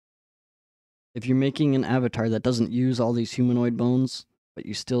If you're making an avatar that doesn't use all these humanoid bones, but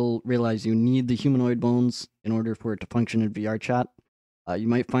you still realize you need the humanoid bones in order for it to function in VRChat, you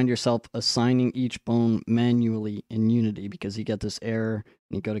might find yourself assigning each bone manually in Unity because you get this error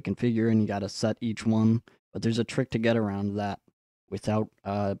and you go to configure and you gotta set each one. But there's a trick to get around that without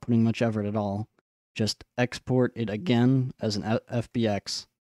putting much effort at all. Just export it again as an FBX,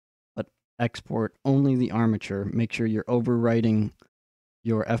 but export only the armature. Make sure you're overwriting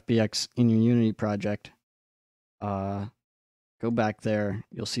your FBX in your Unity project. Go back there,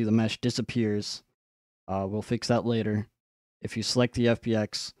 you'll see the mesh disappears. We'll fix that later. If you select the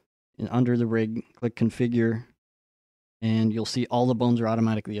FBX and under the rig, click configure, and you'll see all the bones are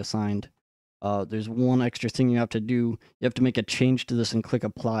automatically assigned. There's one extra thing you have to do. You have to make a change to this and click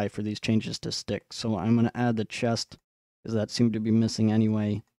apply for these changes to stick. So I'm going to add the chest because that seemed to be missing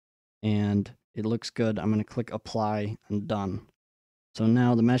anyway, and it looks good. I'm going to click apply and done. So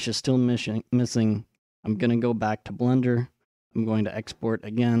now the mesh is still missing. I'm going to go back to Blender. I'm going to export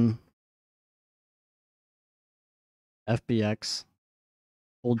again. FBX.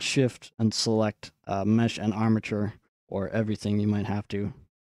 Hold shift and select mesh and armature, or everything you might have to.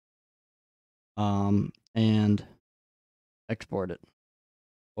 And export it.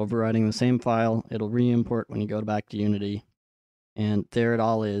 Overriding the same file, it'll re-import when you go back to Unity. And there it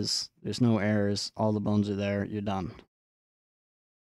all is. There's no errors. All the bones are there. You're done.